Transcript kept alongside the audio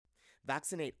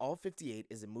Vaccinate All 58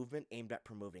 is a movement aimed at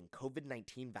promoting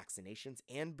COVID-19 vaccinations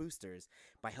and boosters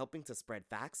by helping to spread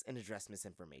facts and address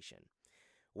misinformation.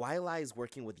 YLI is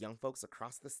working with young folks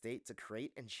across the state to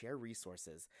create and share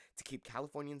resources to keep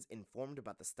Californians informed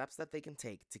about the steps that they can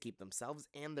take to keep themselves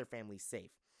and their families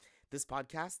safe. This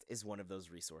podcast is one of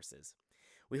those resources.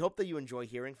 We hope that you enjoy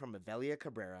hearing from Avelia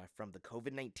Cabrera from the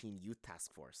COVID-19 Youth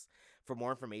Task Force. For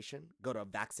more information, go to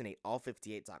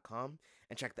vaccinateall58.com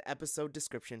and check the episode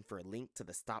description for a link to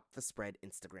the Stop the Spread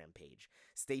Instagram page.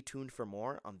 Stay tuned for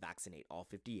more on Vaccinate All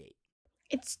 58.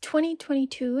 It's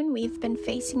 2022 and we've been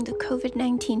facing the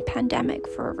COVID-19 pandemic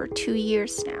for over 2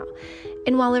 years now.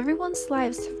 And while everyone's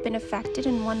lives have been affected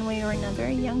in one way or another,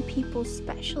 young people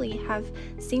especially have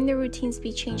seen their routines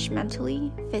be changed mentally,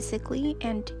 physically,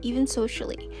 and even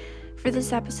socially. For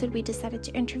this episode, we decided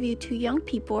to interview 2 young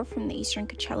people from the Eastern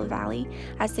Coachella Valley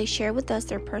as they share with us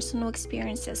their personal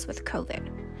experiences with COVID.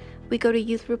 We go to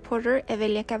youth reporter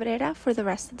Avelia Cabrera for the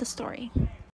rest of the story.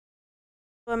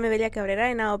 I'm Avelia Cabrera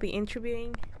and I'll be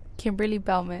interviewing Kimberly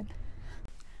Bellman.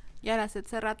 Yaracet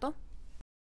Cerrato.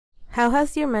 How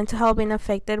has your mental health been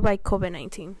affected by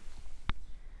COVID-19?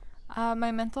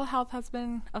 My mental health has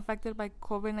been affected by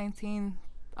COVID-19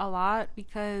 a lot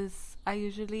because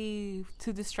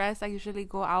to distress, I usually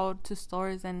go out to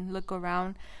stores and look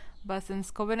around. But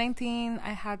since COVID-19,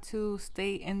 I had to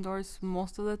stay indoors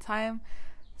most of the time.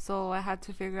 So I had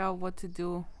to figure out what to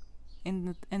do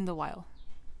in the wild.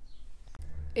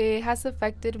 It has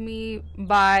affected me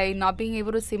by not being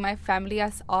able to see my family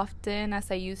as often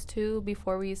as I used to.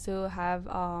 Before, we used to have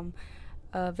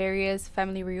various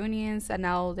family reunions, and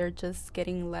now they're just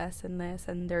getting less and less,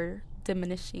 and they're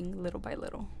diminishing little by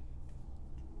little.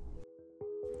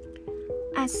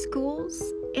 As schools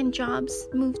and jobs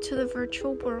moved to the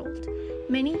virtual world,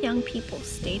 many young people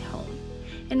stayed home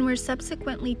and were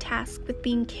subsequently tasked with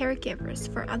being caregivers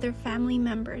for other family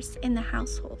members in the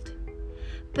household.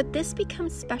 But this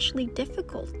becomes especially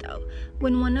difficult, though,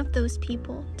 when one of those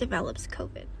people develops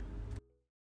COVID.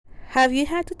 Have you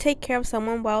had to take care of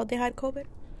someone while they had COVID?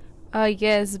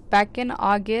 Yes, back in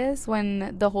August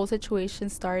when the whole situation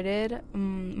started,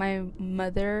 my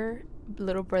mother,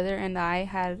 little brother, and I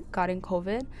had gotten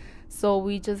COVID. So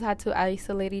we just had to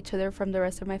isolate each other from the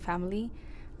rest of my family.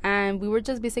 And we were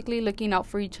just basically looking out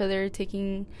for each other,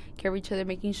 taking care of each other,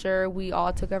 making sure we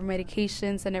all took our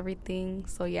medications and everything.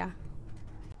 So yeah.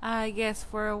 Yes,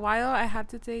 for a while I had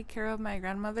to take care of my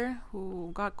grandmother who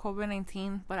got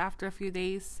COVID-19, but after a few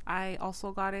days I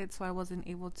also got it, so I wasn't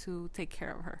able to take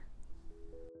care of her.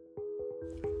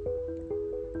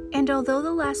 And although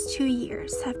the last 2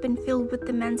 years have been filled with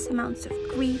immense amounts of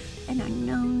grief and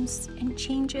unknowns and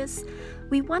changes,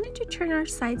 we wanted to turn our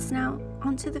sights now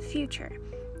onto the future.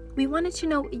 We wanted to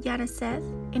know what Yaracet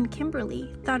and Kimberly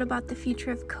thought about the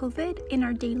future of COVID in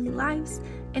our daily lives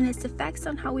and its effects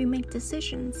on how we make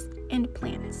decisions and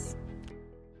plans.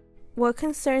 What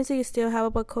concerns do you still have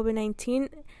about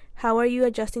COVID-19? How are you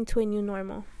adjusting to a new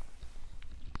normal?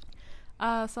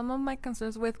 Some of my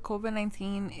concerns with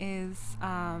COVID-19 is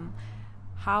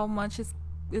how much is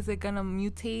it going to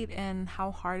mutate and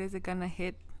how hard is it going to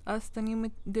hit us, the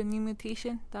new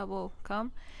mutation that will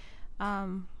come.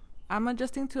 I'm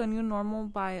adjusting to a new normal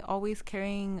by always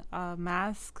carrying a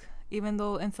mask. Even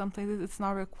though in some places it's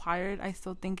not required, I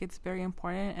still think it's very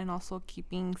important, and also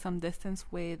keeping some distance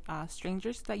with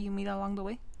strangers that you meet along the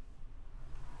way.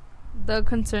 The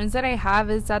concerns that I have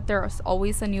is that there's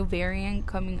always a new variant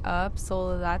coming up,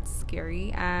 so that's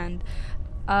scary. And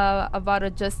about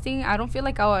adjusting, I don't feel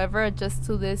like I'll ever adjust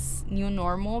to this new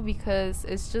normal because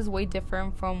it's just way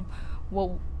different from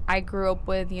what I grew up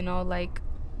with, like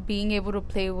being able to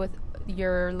play with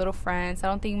your little friends. I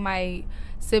don't think my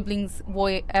siblings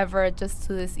will ever adjust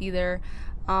to this either.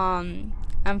 And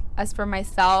as for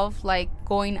myself, like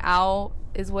going out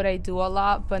is what I do a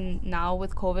lot, but now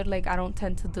with COVID, like I don't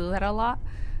tend to do that a lot.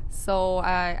 So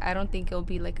I don't think it'll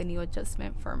be like a new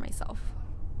adjustment for myself.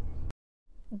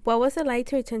 What was it like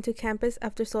to return to campus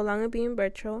after so long of being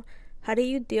virtual? How do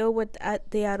you deal with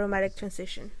the automatic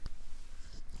transition?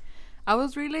 I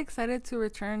was really excited to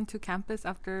return to campus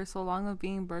after so long of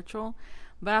being virtual,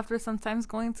 but after sometimes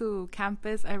going to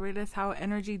campus, I realized how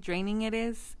energy draining it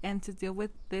is, and to deal with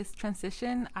this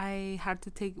transition, I had to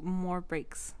take more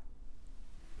breaks.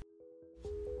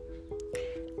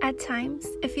 At times,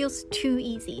 it feels too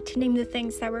easy to name the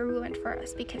things that were ruined for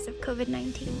us because of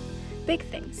COVID-19. Big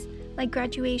things, like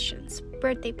graduations,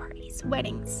 birthday parties,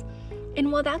 weddings.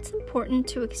 And while that's important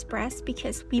to express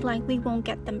because we likely won't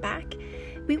get them back,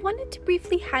 we wanted to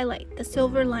briefly highlight the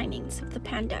silver linings of the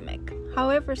pandemic,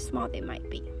 however small they might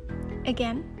be.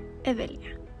 Again,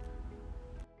 Avelia.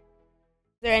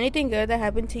 there anything good that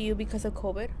happened to you because of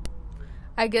COVID?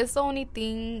 I guess the only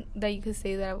thing that you could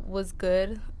say that was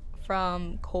good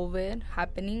from COVID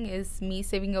happening is me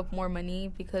saving up more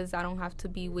money because I don't have to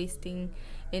be wasting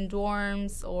in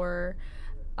dorms or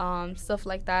stuff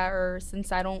like that, or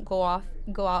since I don't go out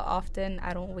often,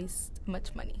 I don't waste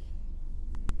much money.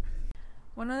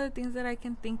 One of the things that I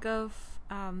can think of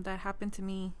that happened to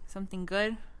me, something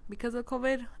good because of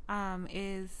COVID,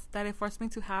 is that it forced me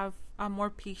to have more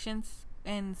patience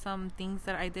in some things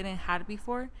that I didn't have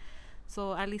before.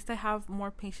 So at least I have more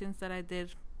patience than I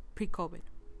did pre-COVID.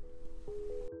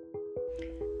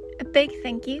 A big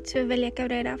thank you to Evelia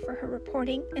Cabrera for her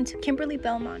reporting and to Kimberly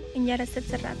Belmont and Yaracet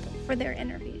Cerrato for their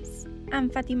interviews. I'm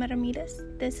Fatima Ramirez.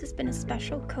 This has been a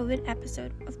special COVID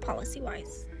episode of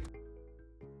PolicyWise.